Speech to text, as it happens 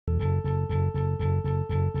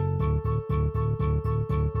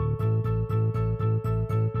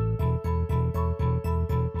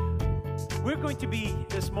We're going to be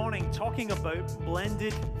this morning talking about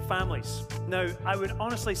blended families. Now, I would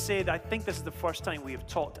honestly say that I think this is the first time we have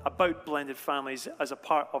talked about blended families as a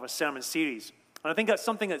part of a sermon series. And I think that's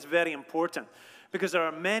something that's very important because there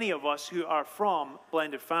are many of us who are from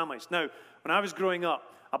blended families. Now, when I was growing up,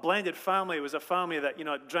 a blended family was a family that,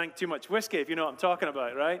 drank too much whiskey, if you know what I'm talking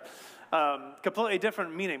about, right? Completely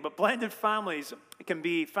different meaning. But blended families can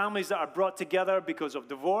be families that are brought together because of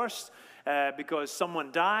divorce, because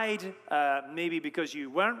someone died, maybe because you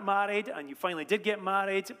weren't married and you finally did get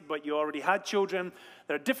married, but you already had children.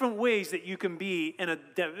 There are different ways that you can be in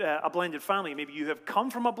a blended family. Maybe you have come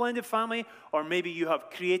from a blended family, or maybe you have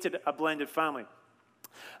created a blended family.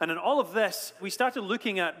 And in all of this, we started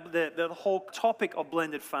looking at the whole topic of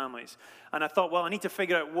blended families. And I thought, well, I need to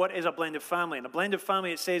figure out what is a blended family. And a blended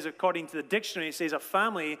family, it says, according to the dictionary, it says a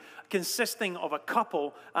family consisting of a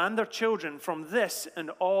couple and their children from this and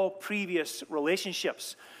all previous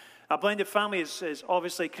relationships. A blended family is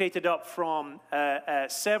obviously created up from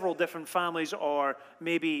several different families, or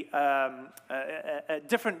maybe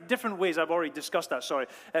different ways. I've already discussed that, sorry.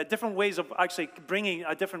 Different ways of actually bringing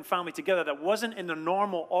a different family together that wasn't in the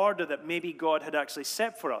normal order that maybe God had actually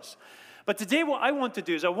set for us. But today what I want to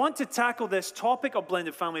do is I want to tackle this topic of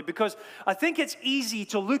blended family because I think it's easy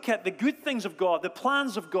to look at the good things of God, the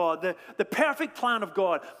plans of God, the perfect plan of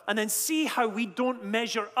God, and then see how we don't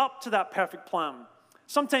measure up to that perfect plan.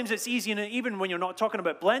 Sometimes it's easy, and even when you're not talking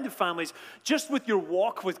about blended families, just with your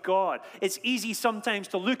walk with God, it's easy sometimes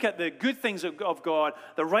to look at the good things of God,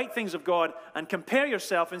 the right things of God, and compare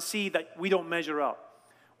yourself and see that we don't measure up.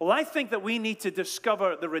 Well, I think that we need to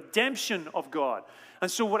discover the redemption of God.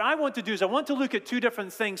 And so what I want to do is I want to look at two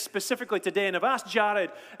different things specifically today, and I've asked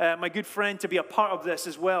Jared, my good friend, to be a part of this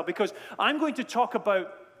as well, because I'm going to talk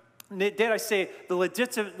about, dare I say, the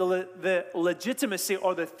legitimacy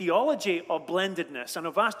or the theology of blendedness. And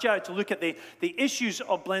I've asked Jared to look at the issues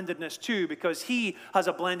of blendedness too, because he has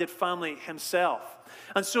a blended family himself.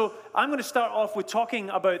 And so I'm going to start off with talking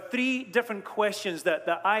about three different questions that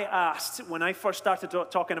I asked when I first started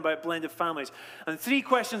talking about blended families. And three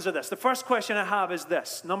questions are this. The first question I have is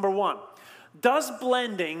this. Number one, does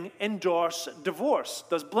blending endorse divorce?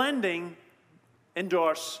 Does blending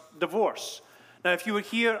endorse divorce? Now, if you were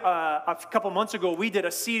here a couple months ago, we did a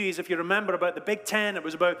series, if you remember, about the Big Ten. It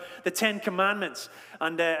was about the 10 Commandments.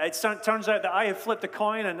 And it turns out that I had flipped a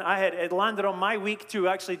coin, and it landed on my week to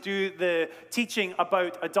actually do the teaching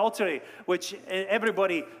about adultery, which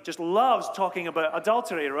everybody just loves talking about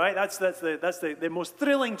adultery, right? That's the most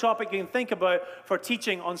thrilling topic you can think about for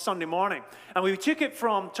teaching on Sunday morning. And we took it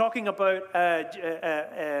from talking about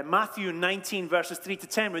Matthew 19, verses 3 to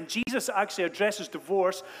 10, when Jesus actually addresses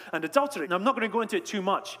divorce and adultery. Now, I'm not going to go into it too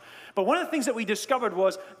much. But one of the things that we discovered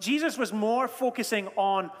was Jesus was more focusing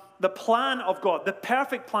on the plan of God, the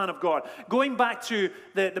perfect plan of God, going back to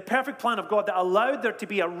the perfect plan of God that allowed there to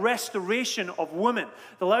be a restoration of women,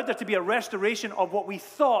 that allowed there to be a restoration of what we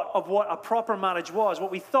thought of what a proper marriage was,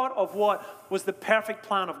 what we thought of what was the perfect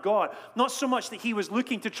plan of God. Not so much that he was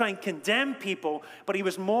looking to try and condemn people, but he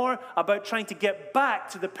was more about trying to get back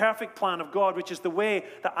to the perfect plan of God, which is the way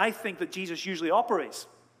that I think that Jesus usually operates.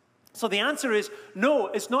 So the answer is no,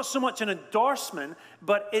 it's not so much an endorsement,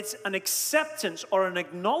 but it's an acceptance or an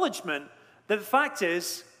acknowledgement that the fact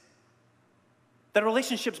is that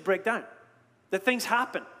relationships break down, that things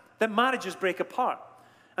happen, that marriages break apart.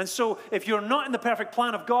 And so if you're not in the perfect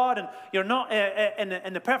plan of God and you're not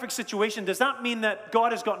in the perfect situation, does that mean that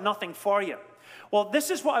God has got nothing for you? Well, this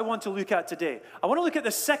is what I want to look at today. I want to look at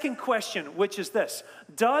the second question, which is this.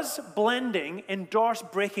 Does blending endorse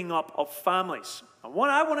breaking up of families? And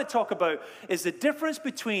what I want to talk about is the difference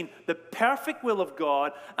between the perfect will of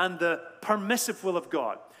God and the permissive will of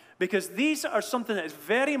God. Because these are something that is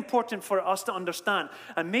very important for us to understand.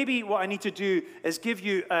 And maybe what I need to do is give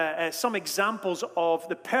you some examples of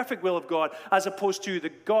the perfect will of God as opposed to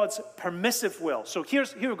God's permissive will. So here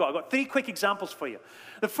we go. I've got three quick examples for you.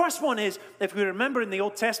 The first one is, if we remember in the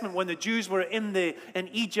Old Testament when the Jews were in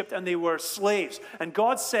Egypt and they were slaves. And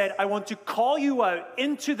God said, I want to call you out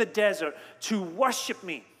into the desert to worship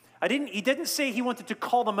me. He didn't say he wanted to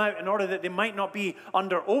call them out in order that they might not be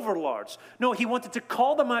under overlords. No, he wanted to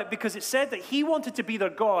call them out because it said that he wanted to be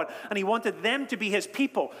their God and he wanted them to be his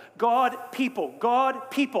people. God, people,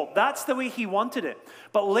 God, people. That's the way he wanted it.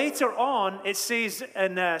 But later on, it says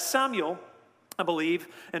in Samuel, I believe,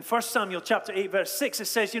 in 1 Samuel chapter 8, verse 6, it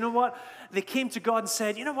says, you know what? They came to God and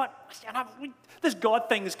said, you know what? This God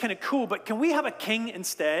thing is kind of cool, but can we have a king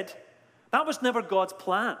instead? That was never God's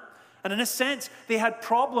plan. And in a sense, they had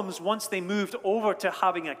problems once they moved over to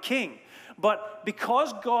having a king. But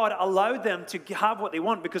because God allowed them to have what they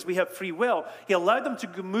want, because we have free will, he allowed them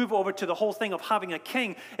to move over to the whole thing of having a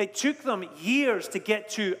king. It took them years to get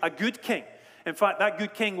to a good king. In fact, that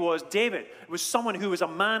good king was David. It was someone who was a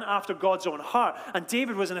man after God's own heart. And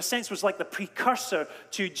David was, in a sense, was like the precursor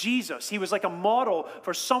to Jesus. He was like a model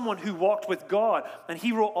for someone who walked with God. And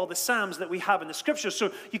he wrote all the Psalms that we have in the Scriptures.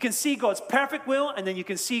 So you can see God's perfect will, and then you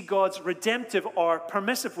can see God's redemptive or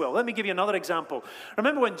permissive will. Let me give you another example.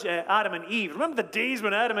 Remember when Adam and Eve, remember the days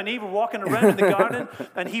when Adam and Eve were walking around in the garden?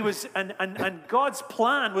 And God's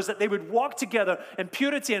plan was that they would walk together in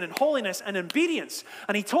purity and in holiness and in obedience.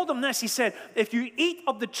 And he told them this. He said, if you eat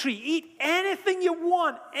of the tree, eat anything you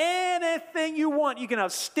want, anything you want. You can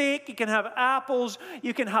have steak, you can have apples,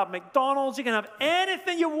 you can have McDonald's, you can have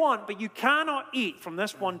anything you want, but you cannot eat from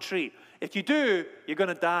this one tree. If you do, you're going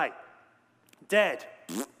to die. Dead.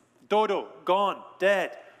 Dodo, gone,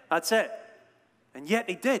 dead. That's it. And yet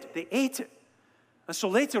they did. They ate it. And so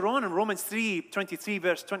later on in Romans 3:23,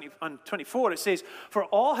 verse 20 and 24, it says, for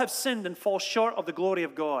all have sinned and fall short of the glory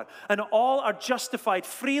of God, and all are justified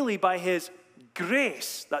freely by his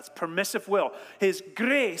grace, that's permissive will, his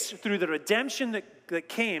grace through the redemption that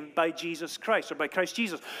came by Jesus Christ, or by Christ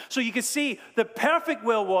Jesus. So you can see the perfect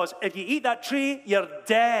will was, if you eat that tree, you're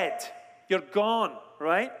dead. You're gone,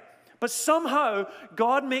 right? But somehow,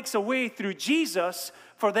 God makes a way through Jesus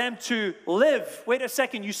for them to live. Wait a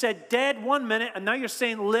second, you said dead 1 minute, and now you're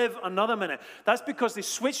saying live another minute. That's because they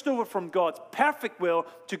switched over from God's perfect will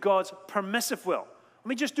to God's permissive will. Let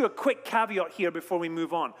me just do a quick caveat here before we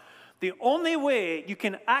move on. The only way you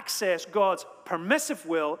can access God's permissive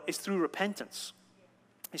will is through repentance.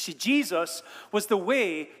 You see, Jesus was the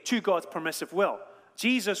way to God's permissive will.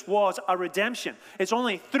 Jesus was a redemption. It's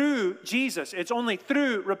only through Jesus, it's only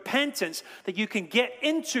through repentance that you can get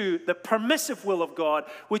into the permissive will of God,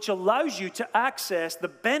 which allows you to access the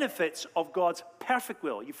benefits of God's perfect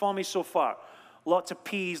will. You follow me so far? Lots of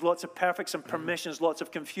P's, lots of perfects and permissions, lots of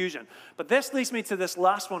confusion. But this leads me to this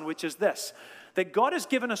last one, which is this, that God has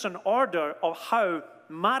given us an order of how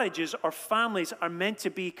marriages or families are meant to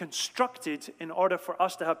be constructed in order for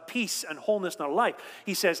us to have peace and wholeness in our life.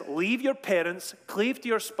 He says, leave your parents, cleave to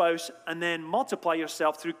your spouse, and then multiply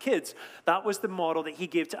yourself through kids. That was the model that he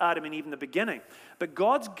gave to Adam and Eve in the beginning. But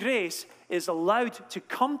God's grace is allowed to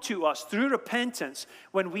come to us through repentance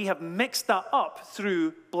when we have mixed that up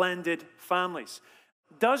through blended families.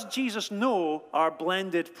 Does Jesus know our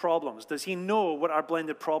blended problems? Does he know what our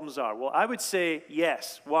blended problems are? Well, I would say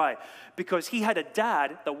yes. Why? Because he had a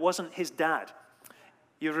dad that wasn't his dad.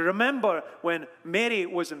 You remember when Mary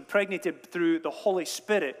was impregnated through the Holy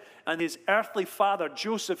Spirit and his earthly father,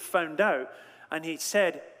 Joseph, found out, and he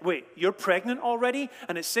said, wait, you're pregnant already?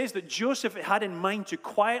 And it says that Joseph had in mind to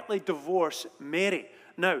quietly divorce Mary.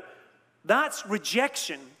 Now, that's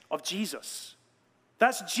rejection of Jesus.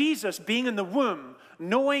 That's Jesus being in the womb,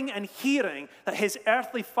 knowing and hearing that his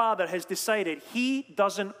earthly father has decided he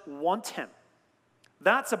doesn't want him.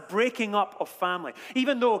 That's a breaking up of family.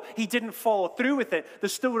 Even though he didn't follow through with it,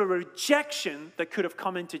 there's still a rejection that could have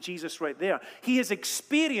come into Jesus right there. He has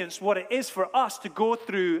experienced what it is for us to go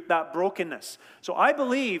through that brokenness. So I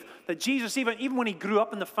believe that Jesus, even when he grew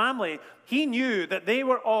up in the family, he knew that they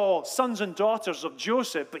were all sons and daughters of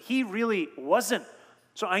Joseph, but he really wasn't.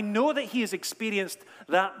 So I know that he has experienced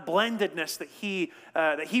that blendedness that he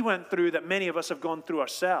went through, that many of us have gone through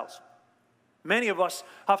ourselves. Many of us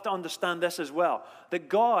have to understand this as well, that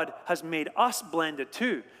God has made us blended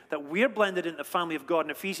too, that we're blended in the family of God.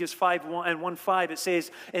 In Ephesians 5:1-5, it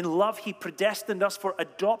says, in love he predestined us for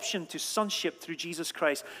adoption to sonship through Jesus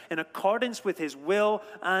Christ, in accordance with his will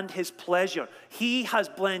and his pleasure. He has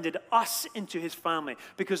blended us into his family,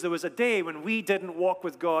 because there was a day when we didn't walk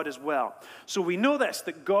with God as well. So we know this,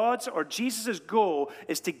 that God's or Jesus' goal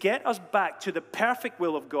is to get us back to the perfect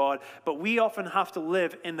will of God, but we often have to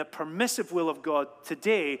live in the permissive will of God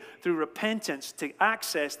today through repentance to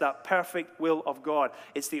access that perfect will of God.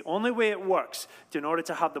 It's the only way it works in order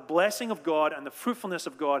to have the blessing of God and the fruitfulness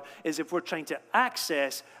of God is if we're trying to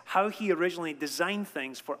access how he originally designed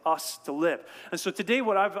things for us to live. And so today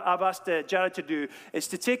what I've asked Jared to do is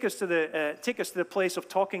to take us to the place of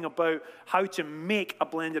talking about how to make a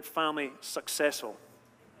blended family successful.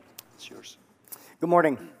 It's yours. Good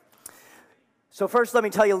morning. So first, let me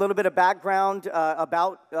tell you a little bit of background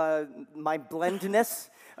about my blendedness.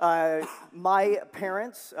 My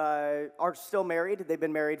parents are still married. They've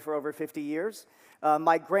been married for over 50 years.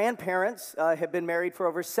 My grandparents have been married for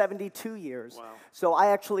over 72 years. Wow. So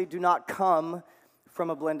I actually do not come from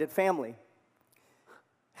a blended family.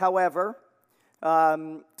 However,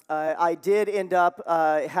 I did end up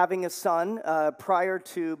having a son prior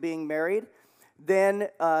to being married. Then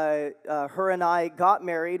her and I got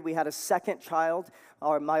married. We had a second child.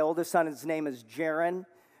 My oldest son, his name is Jaron.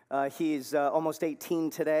 He's almost 18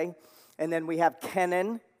 today. And then we have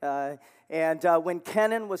Kenan. When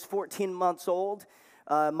Kenan was 14 months old,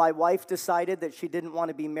 my wife decided that she didn't want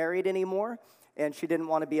to be married anymore, and she didn't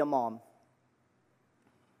want to be a mom.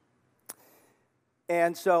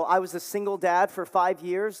 And so I was a single dad for 5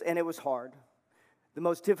 years, and it was hard. The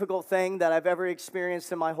most difficult thing that I've ever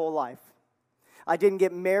experienced in my whole life. I didn't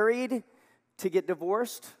get married to get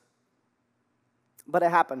divorced, but it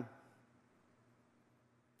happened.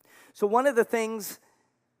 So one of the things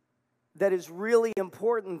that is really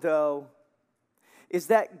important, though, is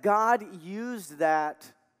that God used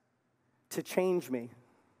that to change me.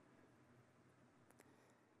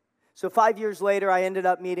 So 5 years later, I ended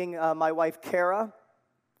up meeting my wife, Kara,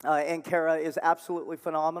 and Kara is absolutely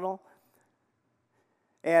phenomenal.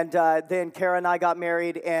 And then Kara and I got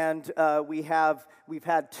married, and we've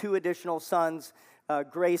had 2 additional sons.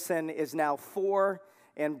 Grayson is now 4,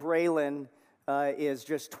 and Braylon is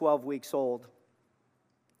just 12 weeks old.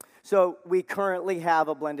 So we currently have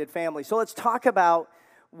a blended family. So let's talk about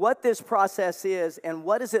what this process is and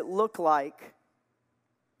what does it look like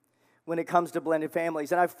when it comes to blended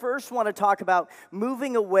families. And I first want to talk about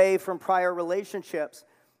moving away from prior relationships.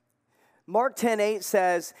 Mark 10:8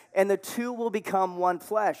 says, and the 2 will become one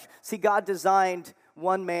flesh. See, God designed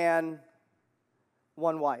one man,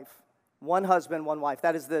 one wife. One husband, one wife.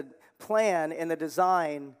 That is the plan and the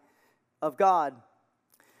design of God.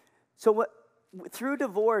 So through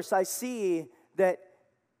divorce, I see that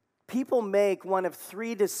people make one of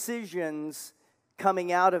 3 decisions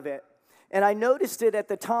coming out of it. And I noticed it at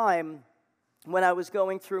the time when I was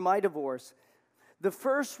going through my divorce. The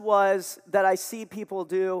first was that I see people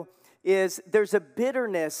do is there's a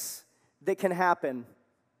bitterness that can happen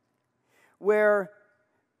where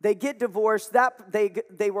they get divorced, that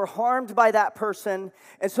they were harmed by that person,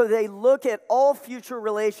 and so they look at all future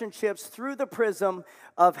relationships through the prism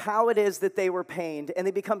of how it is that they were pained, and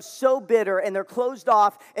they become so bitter, and they're closed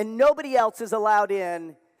off, and nobody else is allowed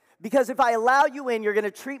in, because if I allow you in, you're going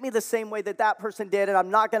to treat me the same way that that person did, and I'm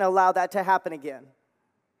not going to allow that to happen again.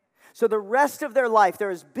 So the rest of their life, there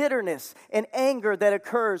is bitterness and anger that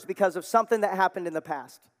occurs because of something that happened in the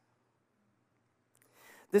past.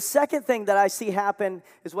 The second thing that I see happen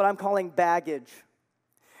is what I'm calling baggage.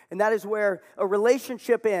 And that is where a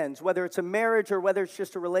relationship ends, whether it's a marriage or whether it's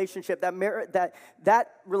just a relationship.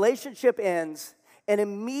 That relationship ends and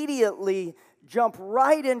immediately jump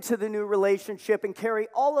right into the new relationship and carry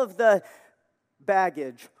all of the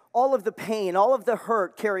baggage, all of the pain, all of the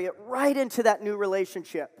hurt, carry it right into that new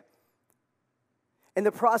relationship. And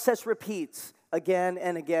the process repeats again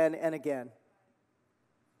and again and again.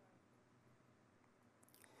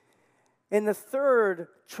 And the third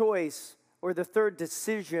choice, or the third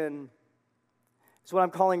decision, is what I'm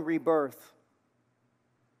calling rebirth.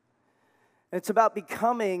 It's about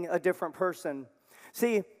becoming a different person.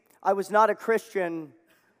 See, I was not a Christian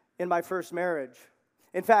in my first marriage.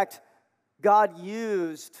 In fact, God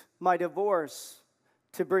used my divorce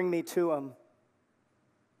to bring me to Him.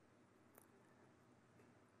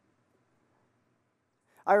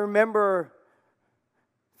 I remember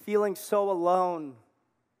feeling so alone.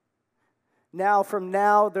 From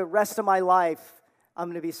now, the rest of my life, I'm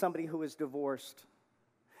going to be somebody who is divorced.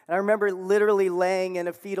 And I remember literally laying in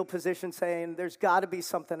a fetal position saying, there's got to be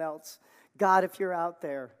something else. God, if you're out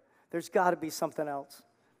there, there's got to be something else.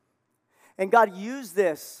 And God used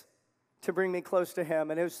this to bring me close to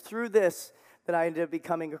Him. And it was through this that I ended up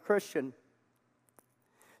becoming a Christian.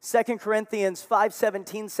 2 Corinthians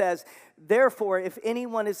 5:17 says, therefore, if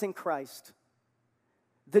anyone is in Christ,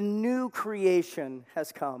 the new creation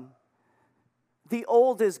has come. The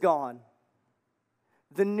old is gone.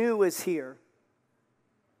 The new is here.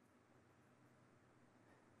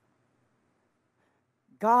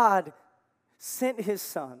 God sent His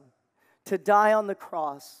Son to die on the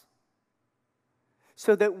cross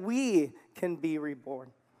so that we can be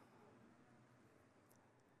reborn.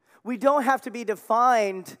 We don't have to be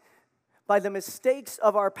defined by the mistakes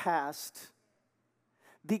of our past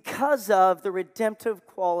because of the redemptive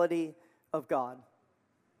quality of God.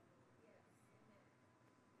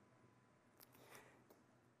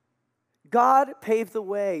 God paved the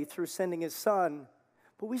way through sending His Son,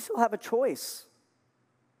 but we still have a choice.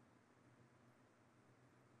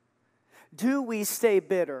 Do we stay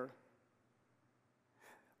bitter?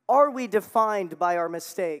 Are we defined by our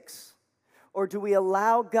mistakes? Or do we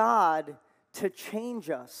allow God to change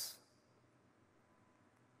us?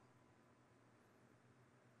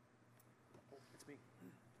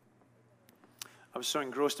 I was so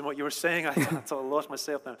engrossed in what you were saying, until I lost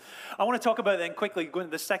myself now. I want to talk about then quickly, going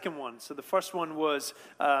to the second one. So the first one was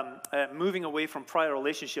moving away from prior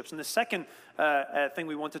relationships. And the second thing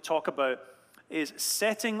we want to talk about is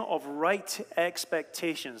setting of right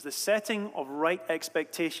expectations. The setting of right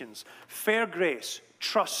expectations. Fair grace,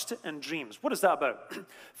 trust, and dreams. What is that about?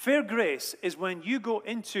 Fair grace is when you go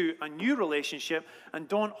into a new relationship and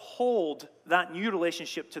don't hold that new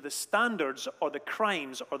relationship to the standards or the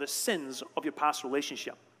crimes or the sins of your past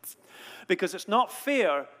relationship. Because it's not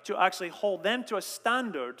fair to actually hold them to a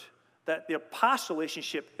standard that their past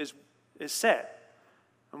relationship is set.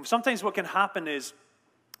 And sometimes what can happen is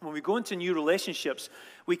when we go into new relationships,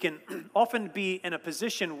 we can often be in a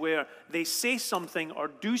position where they say something or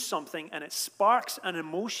do something and it sparks an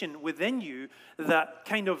emotion within you that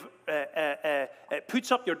kind of it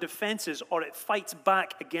puts up your defenses or it fights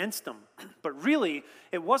back against them. But really,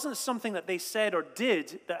 it wasn't something that they said or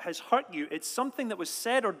did that has hurt you. It's something that was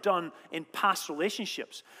said or done in past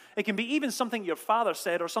relationships. It can be even something your father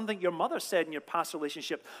said or something your mother said in your past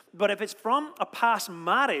relationship. But if it's from a past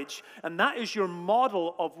marriage, and that is your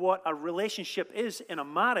model of what a relationship is in a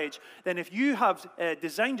marriage, then if you have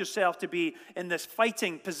designed yourself to be in this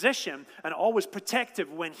fighting position and always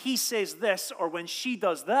protective when he says this or when she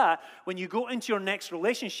does that, when you go into your next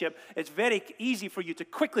relationship, it's very easy for you to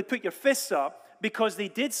quickly put your fists up because they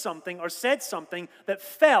did something or said something that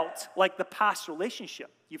felt like the past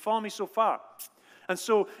relationship. You follow me so far? And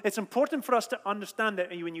so it's important for us to understand that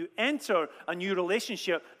when you enter a new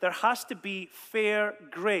relationship, there has to be fair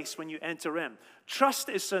grace when you enter in. Trust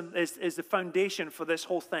is the foundation for this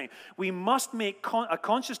whole thing. We must make a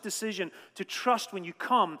conscious decision to trust when you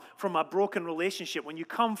come from a broken relationship, when you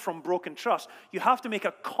come from broken trust. You have to make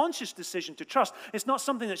a conscious decision to trust. It's not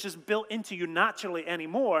something that's just built into you naturally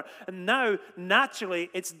anymore. And now, naturally,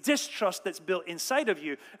 it's distrust that's built inside of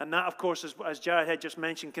you. And that, of course, as Jared had just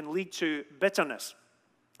mentioned, can lead to bitterness.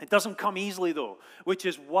 It doesn't come easily, though, which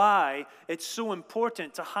is why it's so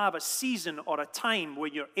important to have a season or a time where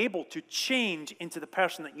you're able to change into the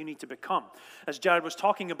person that you need to become. As Jared was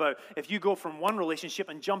talking about, if you go from one relationship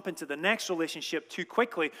and jump into the next relationship too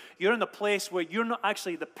quickly, you're in a place where you're not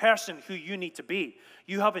actually the person who you need to be.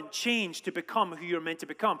 You haven't changed to become who you're meant to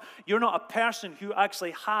become. You're not a person who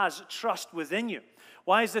actually has trust within you.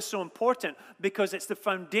 Why is this so important? Because it's the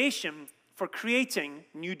foundation for creating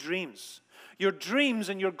new dreams. Your dreams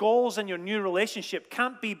and your goals and your new relationship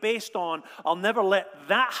can't be based on, I'll never let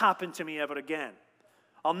that happen to me ever again.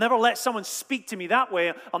 I'll never let someone speak to me that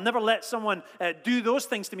way. I'll never let someone do those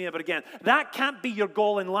things to me ever again. That can't be your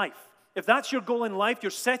goal in life. If that's your goal in life,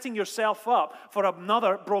 you're setting yourself up for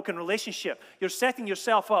another broken relationship. You're setting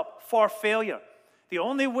yourself up for failure. The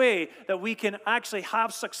only way that we can actually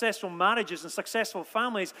have successful marriages and successful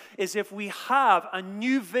families is if we have a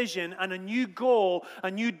new vision and a new goal, a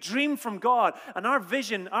new dream from God. And our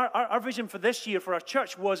vision for this year for our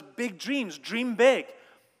church was big dreams, dream big.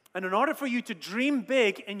 And in order for you to dream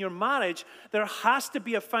big in your marriage, there has to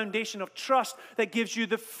be a foundation of trust that gives you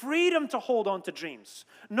the freedom to hold on to dreams.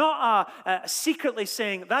 Not secretly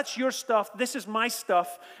saying, that's your stuff, this is my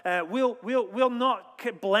stuff. We'll not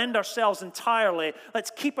blend ourselves entirely.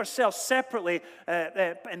 Let's keep ourselves separately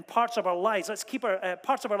in parts of our lives. Let's keep our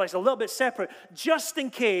parts of our lives a little bit separate, just in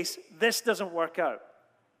case this doesn't work out.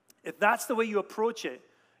 If that's the way you approach it,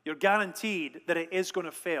 you're guaranteed that it is going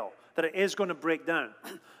to fail, that it is going to break down.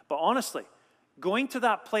 But honestly, going to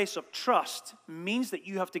that place of trust means that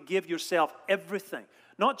you have to give yourself everything.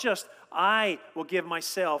 Not just, I will give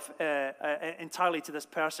myself entirely to this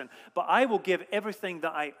person, but I will give everything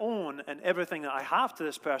that I own and everything that I have to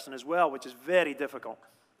this person as well, which is very difficult.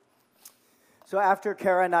 So after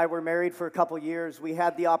Kara and I were married for a couple years, we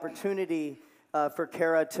had the opportunity for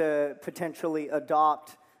Kara to potentially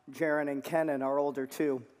adopt Jaron and Kenan, our older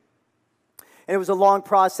two. And it was a long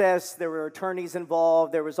process. There were attorneys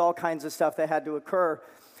involved. There was all kinds of stuff that had to occur.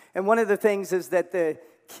 And one of the things is that the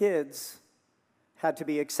kids had to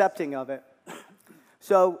be accepting of it.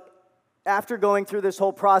 So after going through this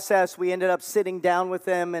whole process, we ended up sitting down with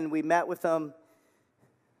them and we met with them.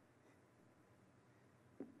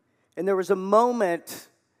 And there was a moment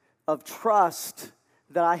of trust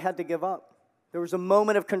that I had to give up. There was a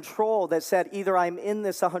moment of control that said either I'm in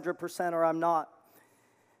this 100% or I'm not.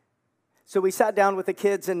 So we sat down with the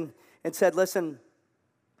kids and said, listen,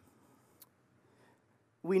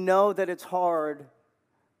 we know that it's hard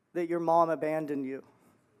that your mom abandoned you.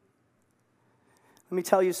 Let me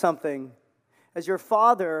tell you something. As your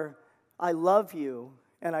father, I love you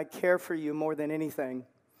and I care for you more than anything.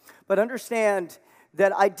 But understand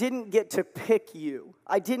that I didn't get to pick you.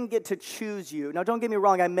 I didn't get to choose you. Now, don't get me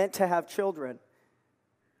wrong, I meant to have children.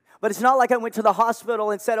 But it's not like I went to the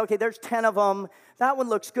hospital and said, okay, there's 10 of them. That one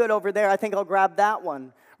looks good over there. I think I'll grab that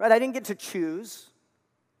one. Right? I didn't get to choose.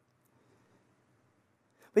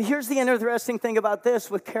 But here's the interesting thing about this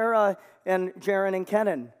with Kara and Jaron and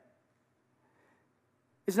Kenan.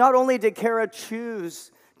 Is not only did Kara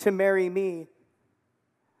choose to marry me,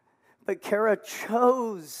 but Kara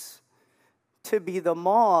chose to be the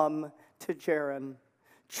mom to Jaron,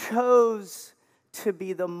 chose to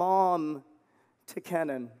be the mom to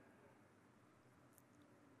Kenan.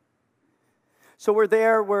 So we're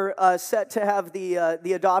there. We're set to have the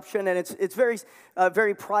adoption, and it's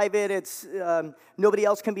very private. It's nobody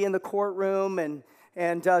else can be in the courtroom,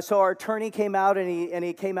 and so our attorney came out, and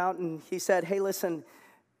he came out and he said, "Hey, listen,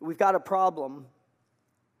 we've got a problem.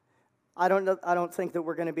 I don't think that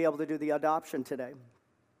we're going to be able to do the adoption today."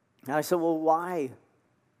 And I said, "Well, why?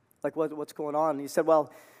 Like, what's going on?" And he said,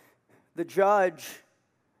 "Well, the judge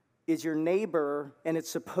is your neighbor, and it's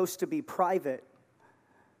supposed to be private."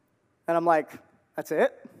 And I'm like, "That's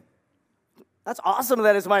it? That's awesome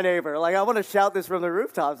that it's my neighbor. Like, I want to shout this from the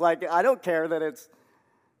rooftops. Like, I don't care that it's..."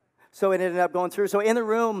 So it ended up going through. So in the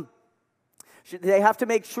room, they have to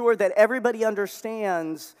make sure that everybody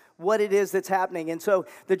understands what it is that's happening. And so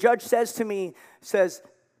the judge says to me,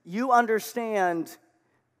 "You understand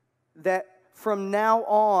that from now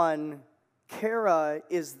on, Kara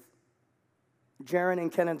is Jaron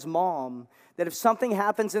and Kenan's mom, that if something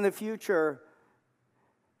happens in the future,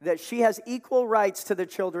 that she has equal rights to the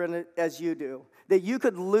children as you do, that you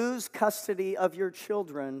could lose custody of your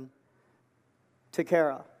children to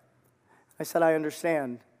Kara." I said, "I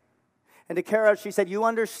understand." And to Kara, she said, "You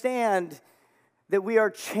understand that we are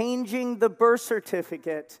changing the birth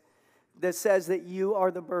certificate that says that you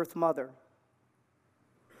are the birth mother.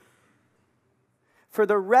 For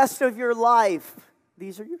the rest of your life,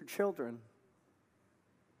 these are your children."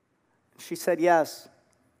 She said, "Yes."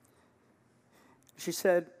 She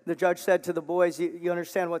said, the judge said to the boys, you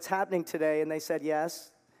understand what's happening today? And they said,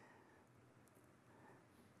 "Yes."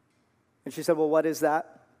 And she said, "Well, what is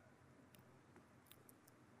that?"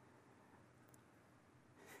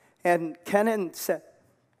 And Kenan said,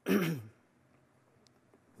 and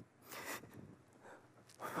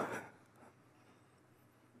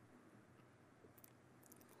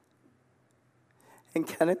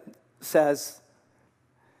Kenan says,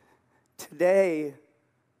 "Today,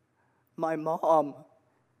 my mom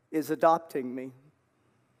is adopting me."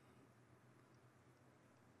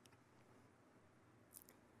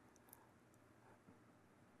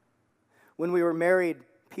 When we were married,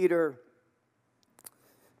 Peter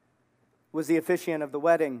was the officiant of the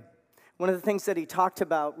wedding. One of the things that he talked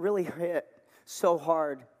about really hit so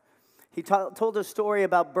hard. He told a story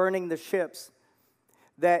about burning the ships,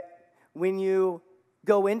 that when you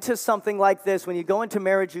go into something like this, when you go into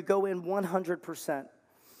marriage, you go in 100%.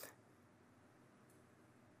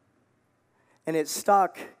 And it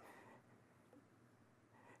stuck.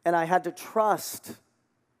 And I had to trust,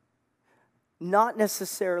 not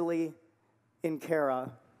necessarily in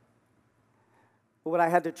Kara, but what I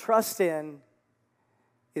had to trust in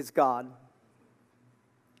is God.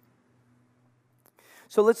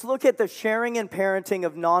 So let's look at the sharing and parenting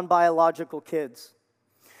of non-biological kids.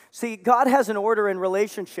 See, God has an order in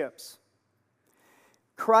relationships.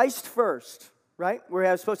 Christ first, right?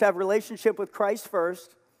 We're supposed to have a relationship with Christ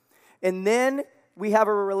first. And then we have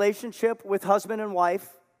a relationship with husband and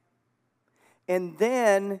wife. And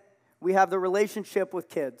then we have the relationship with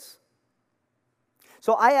kids.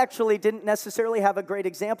 So I actually didn't necessarily have a great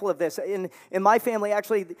example of this. In my family,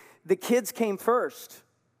 actually, the kids came first.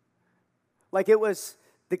 Like, it was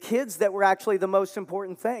the kids that were actually the most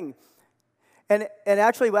important thing. And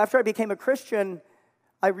actually, after I became a Christian,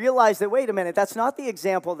 I realized that, wait a minute, that's not the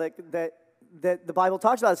example that the Bible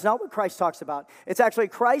talks about. It's not what Christ talks about. It's actually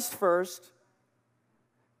Christ first,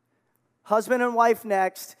 husband and wife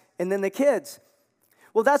next, and then the kids.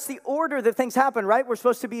 Well, that's the order that things happen, right? We're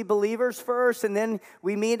supposed to be believers first, and then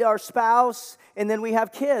we meet our spouse, and then we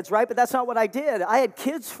have kids, right? But that's not what I did. I had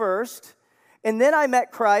kids first, and then I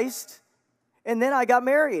met Christ, and then I got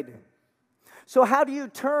married. So how do you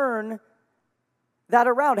turn that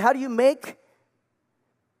around? How do you make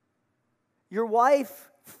your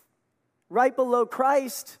wife right below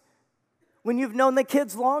Christ when you've known the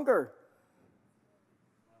kids longer?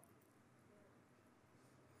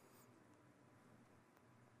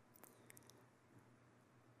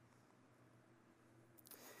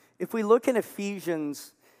 If we look in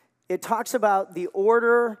Ephesians, it talks about the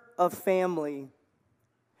order of family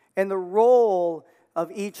and the role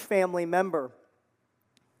of each family member.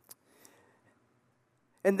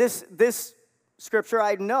 And this scripture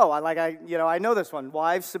I know. I know this one.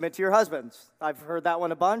 Wives, submit to your husbands. I've heard that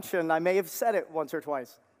one a bunch, and I may have said it once or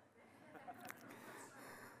twice.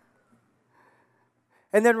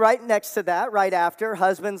 And then right next to that, right after,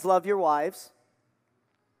 husbands, love your wives.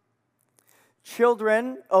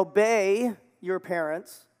 Children, obey your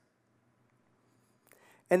parents.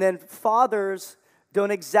 And then fathers, don't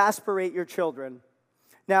exasperate your children.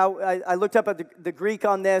 Now, I looked up at the Greek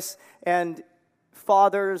on this, and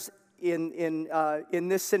fathers in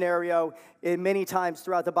this scenario, many times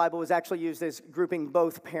throughout the Bible, was actually used as grouping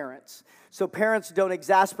both parents. So parents, don't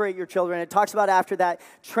exasperate your children. It talks about after that,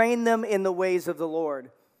 train them in the ways of the Lord.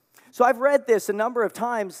 So I've read this a number of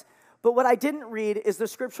times, but what I didn't read is the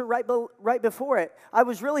scripture right before it. I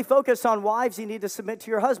was really focused on wives, you need to submit to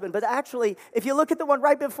your husband. But actually, if you look at the one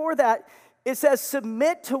right before that, it says,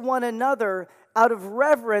 submit to one another out of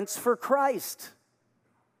reverence for Christ.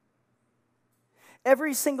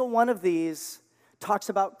 Every single one of these talks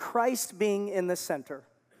about Christ being in the center.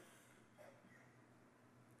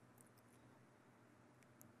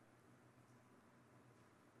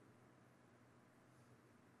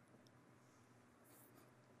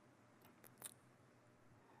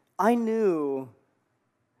 I knew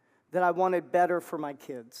that I wanted better for my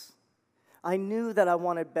kids. I knew that I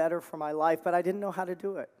wanted better for my life, but I didn't know how to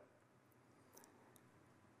do it.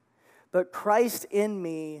 But Christ in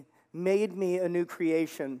me made me a new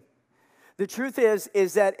creation. The truth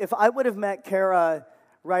is that if I would have met Kara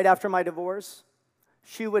right after my divorce,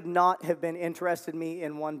 she would not have been interested in me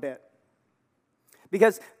in one bit.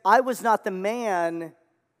 Because I was not the man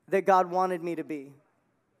that God wanted me to be.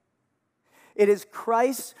 It is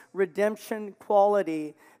Christ's redemption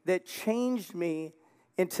quality that changed me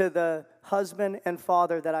into the husband and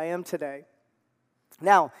father that I am today.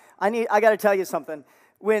 Now, I got to tell you something.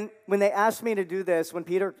 When they asked me to do this, when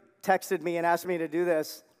Peter texted me and asked me to do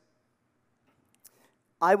this,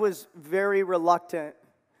 I was very reluctant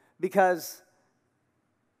because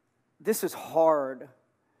this is hard.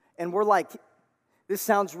 And we're like, this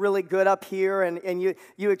sounds really good up here, and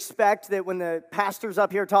you expect that when the pastor's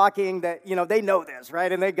up here talking that, they know this, right?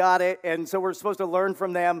 And they got it, and so we're supposed to learn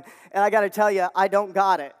from them. And I got to tell you, I don't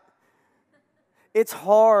got it. It's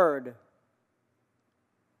hard.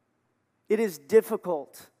 It is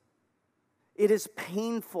difficult. It is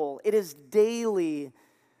painful. It is daily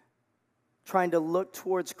trying to look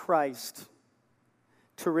towards Christ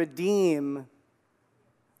to redeem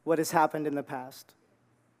what has happened in the past.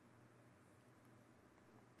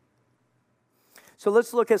 So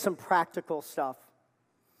let's look at some practical stuff.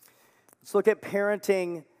 Let's look at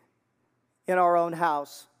parenting in our own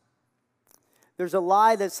house. There's a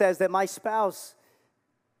lie that says that my spouse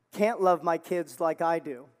can't love my kids like I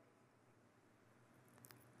do.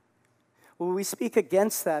 Well, we speak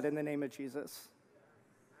against that in the name of Jesus.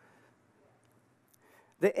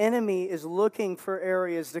 The enemy is looking for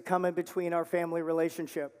areas to come in between our family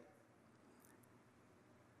relationship.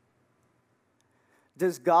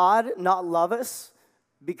 Does God not love us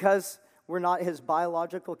because we're not his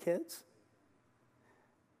biological kids?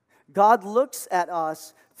 God looks at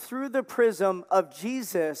us through the prism of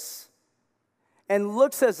Jesus and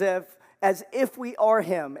looks as if we are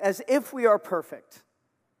him, as if we are perfect.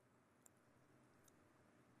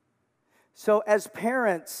 So as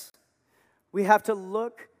parents, we have to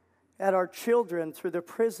look at our children through the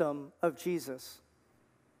prism of Jesus.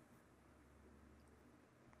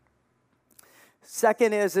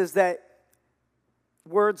 Second is that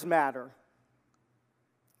words matter.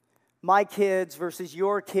 My kids versus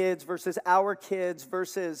your kids versus our kids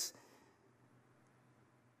versus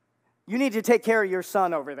you need to take care of your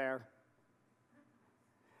son over there.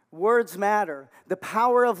 Words matter. The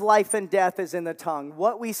power of life and death is in the tongue.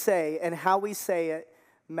 What we say and how we say it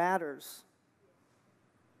matters.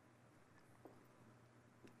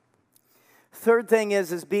 Third thing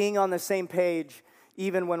is being on the same page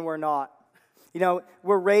even when we're not.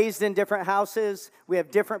 We're raised in different houses. We have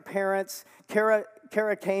different parents. Kara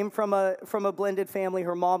came from a blended family.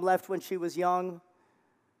 Her mom left when she was young.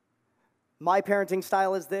 My parenting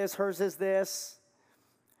style is this. Hers is this.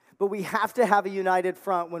 But we have to have a united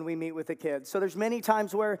front when we meet with the kids. So there's many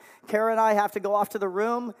times where Kara and I have to go off to the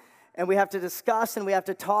room, and we have to discuss, and we have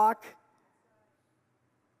to talk.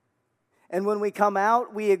 And when we come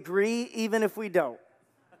out, we agree even if we don't.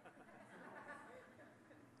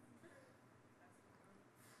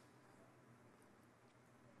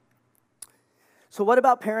 So what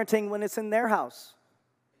about parenting when it's in their house?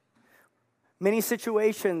 Many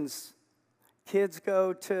situations, kids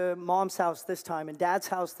go to mom's house this time and dad's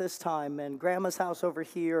house this time and grandma's house over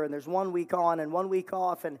here, and there's 1 week on and 1 week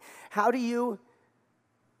off. And how do you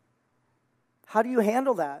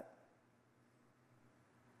handle that?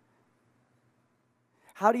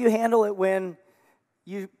 How do you handle it when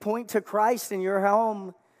you point to Christ in your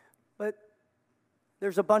home, but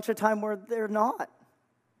there's a bunch of time where they're not?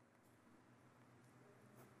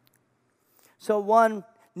 So one,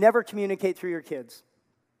 never communicate through your kids.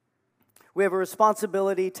 We have a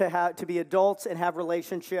responsibility to be adults and have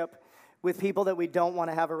relationship with people that we don't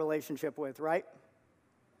want to have a relationship with, right?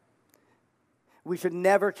 We should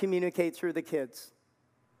never communicate through the kids.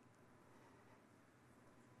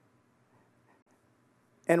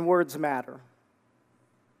 And words matter.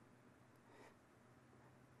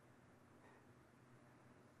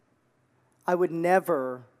 I would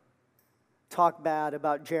never talk bad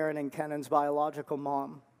about Jaron and Kennan's biological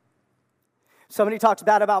mom. Somebody talks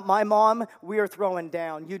bad about my mom, we are throwing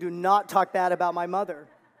down. You do not talk bad about my mother,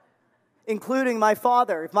 including my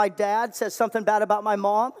father. If my dad says something bad about my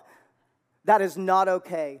mom, that is not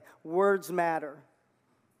okay. Words matter.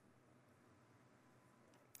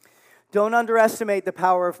 Don't underestimate the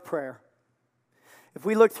power of prayer. If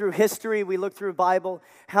we look through history, we look through Bible,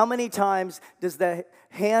 how many times does the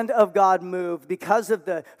hand of God move because of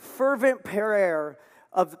the fervent prayer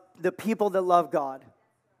of the people that love God?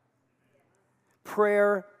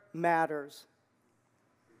 Prayer matters.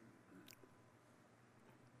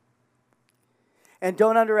 And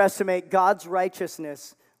don't underestimate God's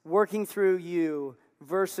righteousness working through you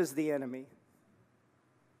versus the enemy.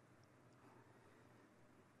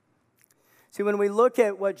 See, when we look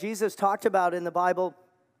at what Jesus talked about in the Bible,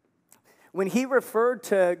 when he referred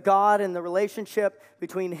to God and the relationship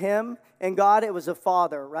between him and God, it was a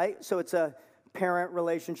father, right? So it's a parent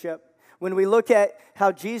relationship. When we look at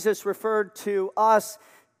how Jesus referred to us,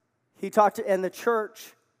 he talked in the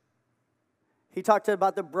church, he talked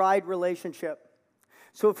about the bride relationship.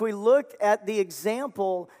 So if we look at the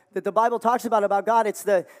example that the Bible talks about God, it's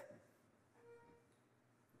the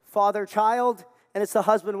father-child and it's the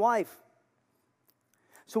husband-wife.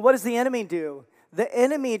 So what does the enemy do? The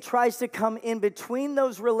enemy tries to come in between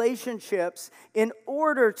those relationships in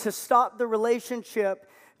order to stop the relationship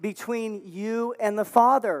between you and the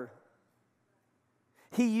Father.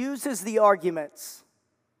 He uses the arguments.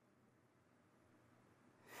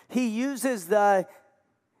 He uses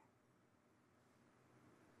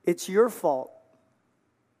it's your fault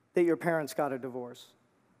that your parents got a divorce.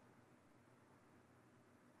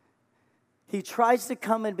 He tries to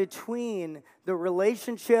come in between the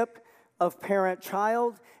relationship of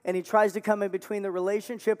parent-child, and he tries to come in between the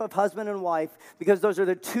relationship of husband and wife, because those are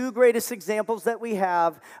the two greatest examples that we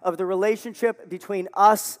have of the relationship between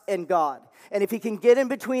us and God. And if he can get in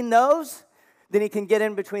between those, then he can get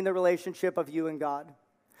in between the relationship of you and God.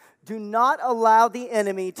 Do not allow the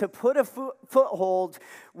enemy to put a foothold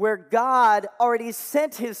where God already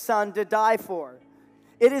sent his son to die for.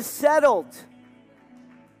 It is settled.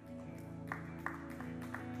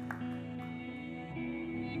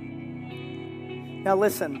 Now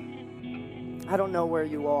listen, I don't know where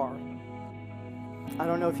you are. I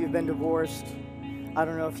don't know if you've been divorced. I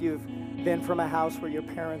don't know if you've been from a house where your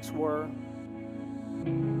parents were.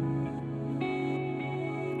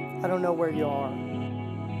 I don't know where you are.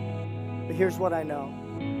 But here's what I know.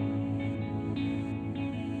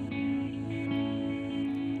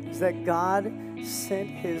 Is that God sent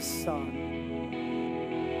his son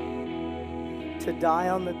to die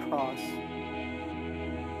on the cross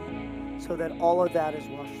so that all of that is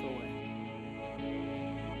washed away.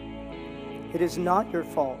 It is not your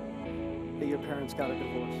fault that your parents got a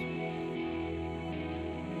divorce.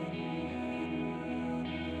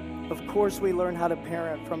 Of course, we learn how to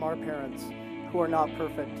parent from our parents who are not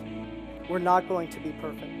perfect. We're not going to be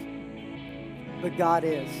perfect, but God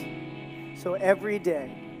is. So every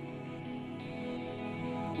day,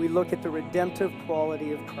 we look at the redemptive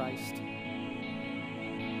quality of Christ.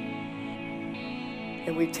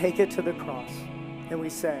 And we take it to the cross and we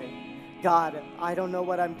say, God, I don't know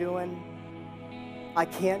what I'm doing. I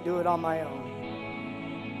can't do it on my own.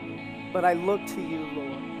 But I look to you,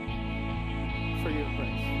 Lord, for your grace.